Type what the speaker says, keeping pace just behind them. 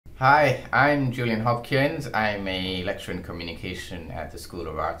Hi, I'm Julian Hopkins. I'm a lecturer in communication at the School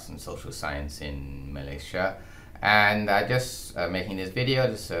of Arts and Social Science in Malaysia. And I just making this video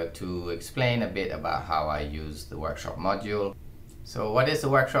just to explain a bit about how I use the workshop module. So what is the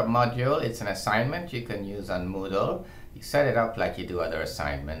workshop module? It's an assignment you can use on Moodle. You set it up like you do other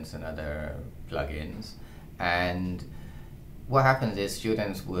assignments and other plugins. And what happens is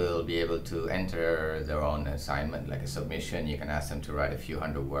students will be able to enter their own assignment, like a submission. You can ask them to write a few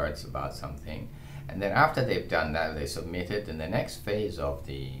hundred words about something. And then after they've done that, they submit it. In the next phase of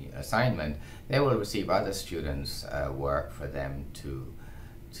the assignment, they will receive other students' work for them to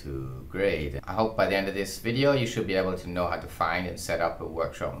grade. I hope by the end of this video, you should be able to know how to find and set up a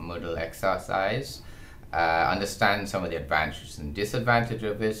workshop Moodle exercise, understand some of the advantages and disadvantages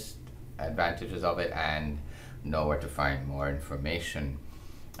of it, and know where to find more information.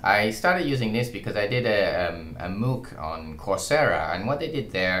 I started using this because I did a MOOC on Coursera, and what they did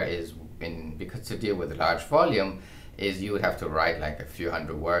there is, because to deal with a large volume, is you would have to write like a few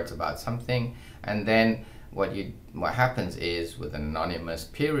hundred words about something, and then what happens is, with anonymous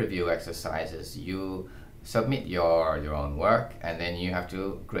peer review exercises, you submit your own work, and then you have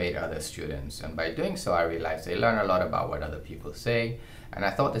to grade other students. And by doing so, I realized they learn a lot about what other people say, and I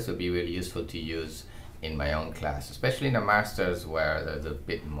thought this would be really useful to use in my own class, especially in a master's where there's a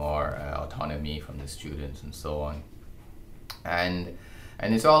bit more autonomy from the students and so on. And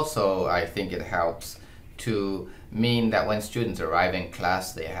it's also, I think it helps to mean that when students arrive in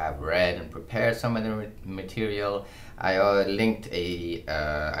class, they have read and prepared some of the material. I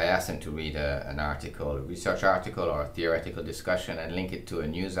asked them to read an article, a research article or a theoretical discussion, and link it to a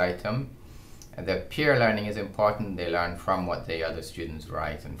news item. And the peer learning is important. They learn from what the other students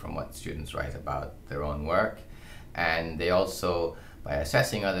write and from what students write about their own work. And they also, by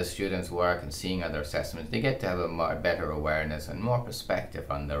assessing other students' work and seeing other assessments, they get to have a better awareness and more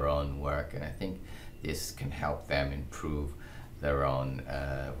perspective on their own work. And I think this can help them improve their own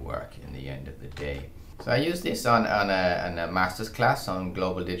work in the end of the day. So I use this on a master's class on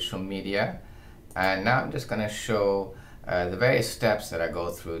global digital media. And now I'm just going to show the various steps that I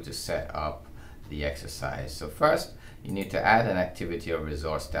go through to set up the exercise. So first, you need to add an activity or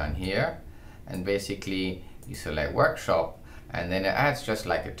resource down here, and basically you select workshop, and then it adds just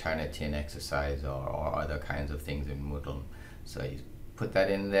like a Turnitin exercise or other kinds of things in Moodle. So you put that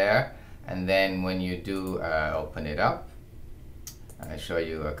in there, and then when you do open it up, I show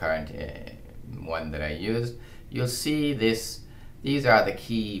you a current one that I used, you'll see this. These are the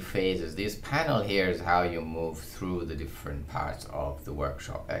key phases. This panel here is how you move through the different parts of the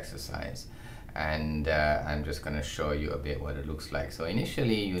workshop exercise. And I'm just going to show you a bit what it looks like. So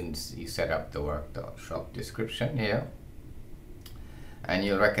initially you set up the workshop description here, and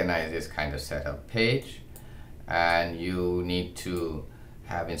you'll recognize this kind of setup page, and you need to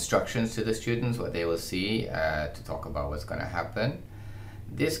have instructions to the students, what they will see, to talk about what's going to happen.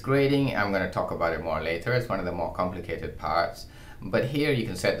 This grading, I'm going to talk about it more later. It's one of the more complicated parts. But here you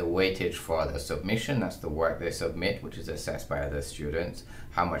can set the weightage for the submission. That's the work they submit, which is assessed by other students,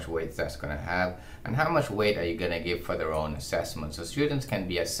 how much weight that's going to have, and how much weight are you going to give for their own assessment. So students can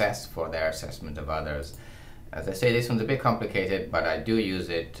be assessed for their assessment of others. As I say, this one's a bit complicated, but I do use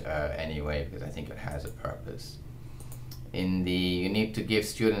it anyway because I think it has a purpose. You need to give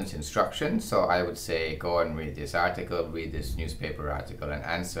students instructions. So I would say, go and read this article, read this newspaper article, and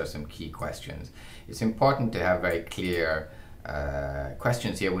answer some key questions. It's important to have very clear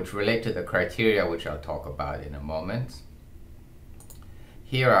questions here which relate to the criteria, which I'll talk about in a moment.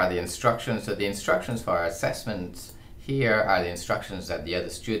 Here are the instructions. So the instructions for our assessments here are the instructions that the other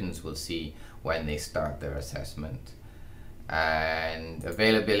students will see when they start their assessment. And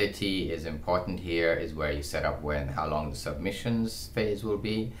availability is important. Here is where you set up how long the submissions phase will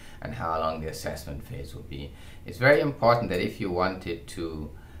be and how long the assessment phase will be. It's very important that if you wanted to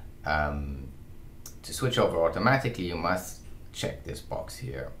switch over automatically, you must check this box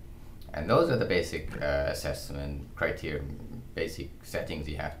here. And those are the basic assessment criteria, basic settings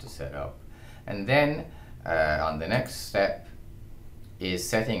you have to set up. And then on the next step is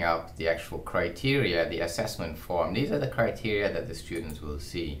setting up the actual criteria, the assessment form. These are the criteria that the students will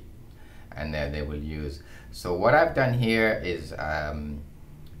see and that they will use. So what I've done here is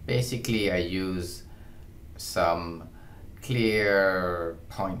basically I use some clear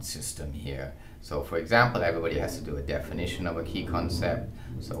point system here. So for example, everybody has to do a definition of a key concept.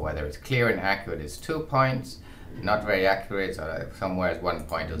 So whether it's clear and accurate is 2 points, not very accurate, or somewhere is 1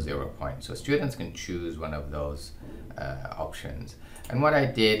 point or 0 points. So students can choose one of those options. And what I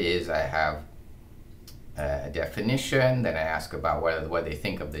did is I have a definition, then I ask about what they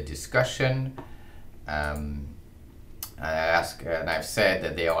think of the discussion, And I've said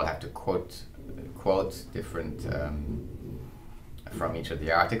that they all have to quote different from each of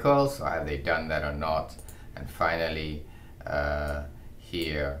the articles. So have they done that or not? And finally,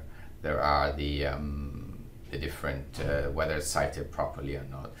 here there are the different whether it's cited properly or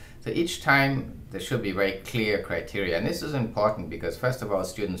not. So each time there should be very clear criteria, and this is important because first of all,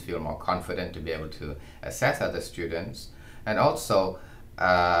 students feel more confident to be able to assess other students, and also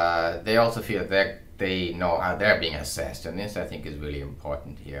they also feel that they know how they're being assessed, and this I think is really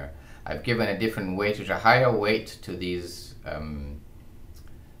important here. I've given a different weightage, a higher weight to these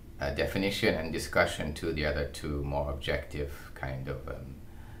definition and discussion to the other two more objective kind of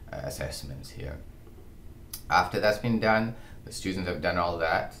assessments here. After that's been done, the students have done all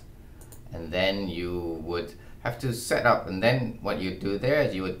that, and then you would have to set up, and then what you do there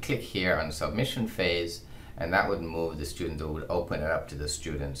is you would click here on submission phase, and that would move the students, it would open it up to the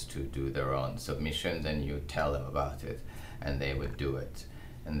students to do their own submissions, and you tell them about it and they would do it.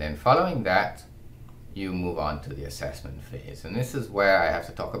 And then following that, you move on to the assessment phase, and this is where I have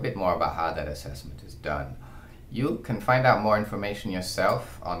to talk a bit more about how that assessment is done. You can find out more information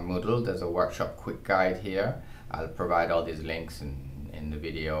yourself on Moodle. There's a workshop quick guide here. I'll provide all these links in the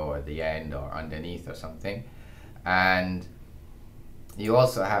video or at the end or underneath or something. And you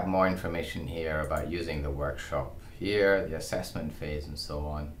also have more information here about using the workshop here, the assessment phase, and so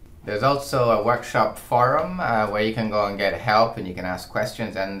on. There's also a workshop forum where you can go and get help and you can ask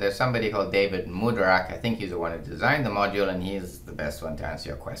questions, and there's somebody called David Mudarak. I think he's the one who designed the module, and he's the best one to answer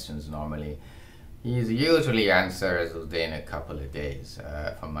your questions normally. He usually answers within a couple of days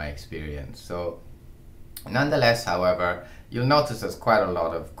from my experience. So nonetheless, however, you'll notice there's quite a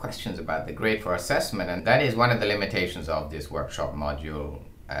lot of questions about the grade for assessment, and that is one of the limitations of this workshop module,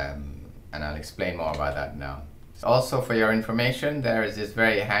 and I'll explain more about that now. Also, for your information, there is this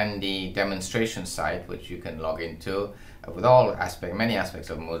very handy demonstration site which you can log into with many aspects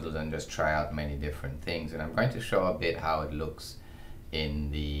of Moodle and just try out many different things, and I'm going to show a bit how it looks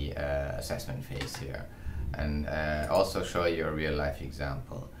in the assessment phase here, and also show you a real-life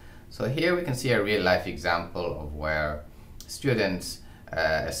example. So here we can see a real-life example of where students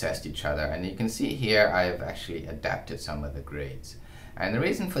assessed each other, and you can see here I've actually adapted some of the grades. And the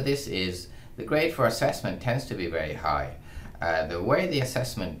reason for this is the grade for assessment tends to be very high. The way the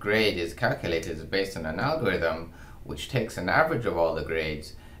assessment grade is calculated is based on an algorithm which takes an average of all the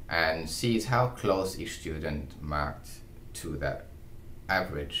grades and sees how close each student marked to that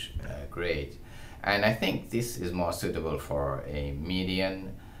average grade. And I think this is more suitable for a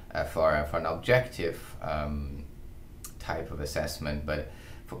median, for an objective type of assessment, but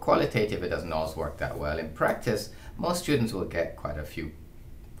for qualitative it doesn't always work that well. In practice, most students will get quite a few,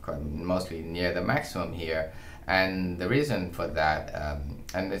 mostly near the maximum here, and the reason for that,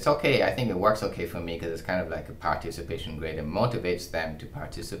 and it's okay, I think it works okay for me because it's kind of like a participation grade. It motivates them to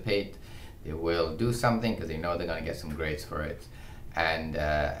participate. They will do something because they know they're going to get some grades for it, and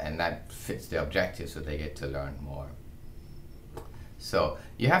that fits the objective, so they get to learn more. So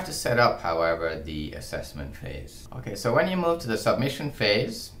you have to set up, however, the assessment phase. Okay, so when you move to the submission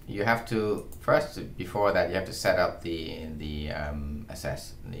phase, you have to before that you have to set up the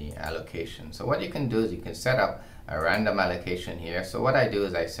allocation. So what you can do is you can set up a random allocation here. So what I do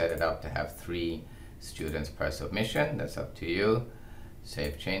is I set it up to have 3 students per submission. That's up to you.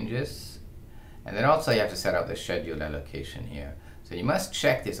 Save changes, and then also you have to set up the scheduled allocation here. So you must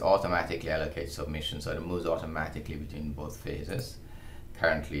check this automatically allocate submission so it moves automatically between both phases.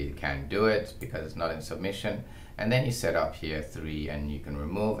 Currently you can't do it because it's not in submission, and then you set up here 3, and you can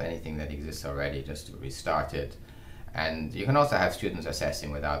remove anything that exists already just to restart it. And you can also have students assessing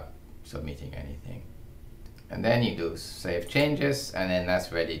without submitting anything, and then you do save changes, and then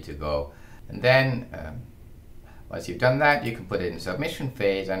that's ready to go. And then once you've done that, you can put it in submission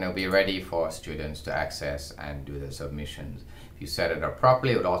phase, and it'll be ready for students to access and do the submissions. If you set it up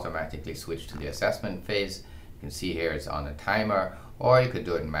properly, it would automatically switch to the assessment phase. You can see here it's on a timer, or you could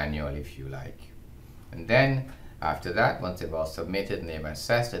do it manually if you like. And then after that, once they've all submitted and they've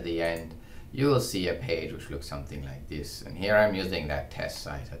assessed at the end, you will see a page which looks something like this. And here I'm using that test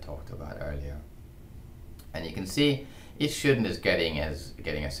site I talked about earlier. And you can see each student is getting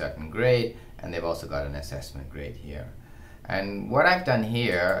a certain grade, and they've also got an assessment grade here. And what I've done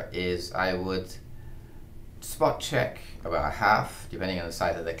here is I would spot check about half, depending on the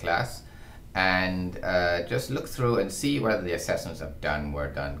size of the class, and just look through and see whether the assessments were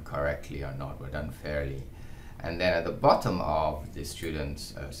done correctly or not, were done fairly. And then at the bottom of the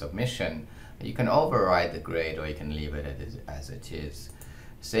student's submission, you can override the grade or you can leave it as it is.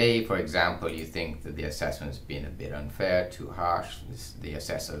 Say, for example, you think that the assessment's been a bit unfair, too harsh, the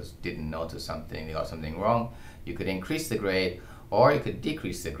assessors didn't notice something, they got something wrong, you could increase the grade or you could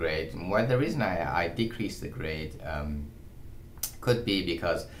decrease the grade. Well, the reason I decrease the grade could be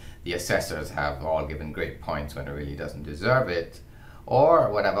because the assessors have all given great points when it really doesn't deserve it,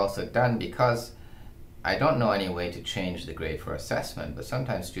 or what I've also done, because I don't know any way to change the grade for assessment, but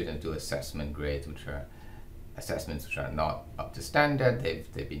sometimes students do assessment grades which are assessments which are not up to standard,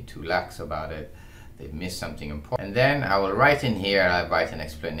 they've been too lax about it, they've missed something important. And then I will write in here, I write an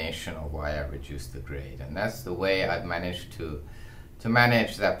explanation of why I reduced the grade. And that's the way I've managed to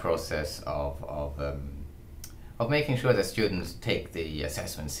manage that process of making sure that students take the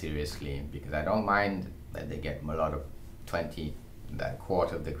assessment seriously, because I don't mind that they get a lot of 20, that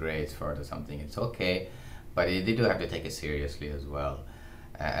quarter of the grades for it or something, it's okay, but they do have to take it seriously as well.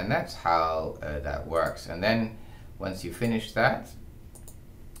 And that's how that works. And then once you finish that,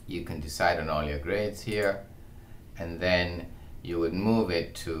 you can decide on all your grades here, and then you would move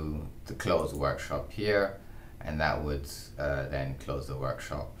it to the close workshop here, and that would then close the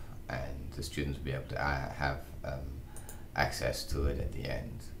workshop, and the students will be able to have access to it at the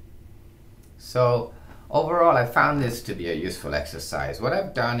end. So overall, I found this to be a useful exercise. What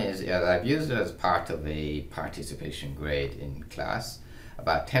I've done is I've used it as part of a participation grade in class,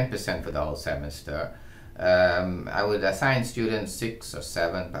 about 10% for the whole semester. I would assign students 6 or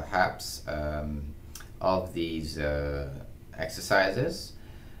 7 perhaps of these exercises,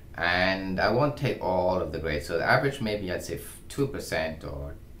 and I won't take all of the grades. So the average, maybe I'd say 2%,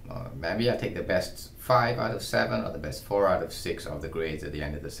 or maybe I'll take the best 5 out of 7 or the best 4 out of 6 of the grades at the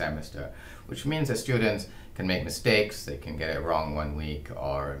end of the semester, which means that students can make mistakes, they can get it wrong one week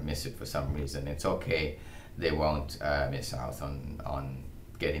or miss it for some reason. It's okay, they won't miss out on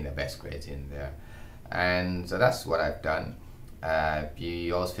getting the best grades in there. And so that's what I've done.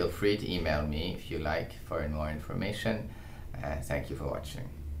 You always feel free to email me if you like for more information. Thank you for watching.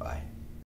 Bye.